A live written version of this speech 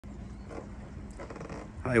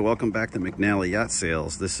Hi, welcome back to McNally Yacht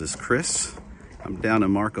Sales. This is Chris. I'm down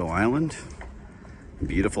in Marco Island,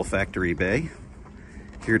 beautiful Factory Bay.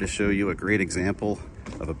 Here to show you a great example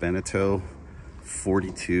of a Beneteau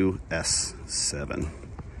 42S7.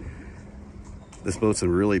 This boat's in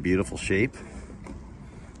really beautiful shape.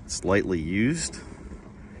 It's lightly used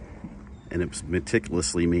and it's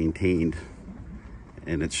meticulously maintained,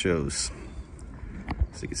 and it shows.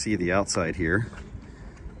 So you can see the outside here.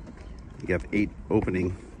 You have 8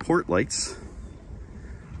 opening port lights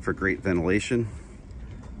for great ventilation,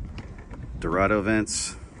 Dorado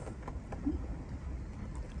vents,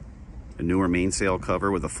 a newer mainsail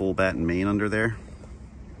cover with a full batten main under there.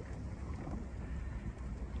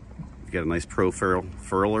 You've got a nice pro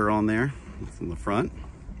furler on there in the front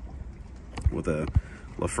with a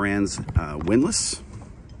LaFrance windlass.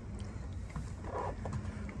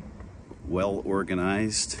 Well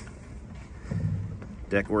organized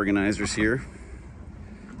deck organizers here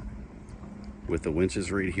with the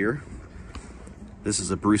winches right here. This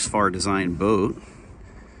is a Bruce Farr designed boat,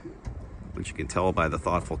 which you can tell by the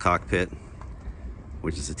thoughtful cockpit,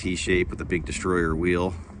 which is a T-shape with a big destroyer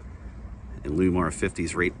wheel and Lumar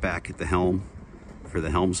 50s right back at the helm for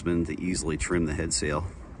the helmsman to easily trim the head sail.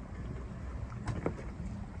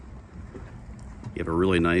 You have a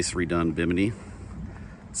really nice redone bimini.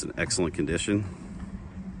 It's in excellent condition.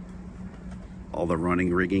 All the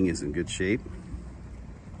running rigging is in good shape.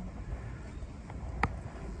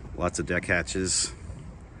 Lots of deck hatches.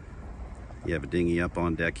 You have a dinghy up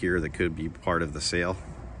on deck here that could be part of the sail.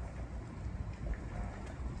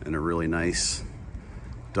 And a really nice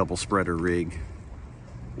double spreader rig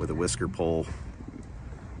with a whisker pole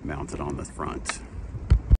mounted on the front.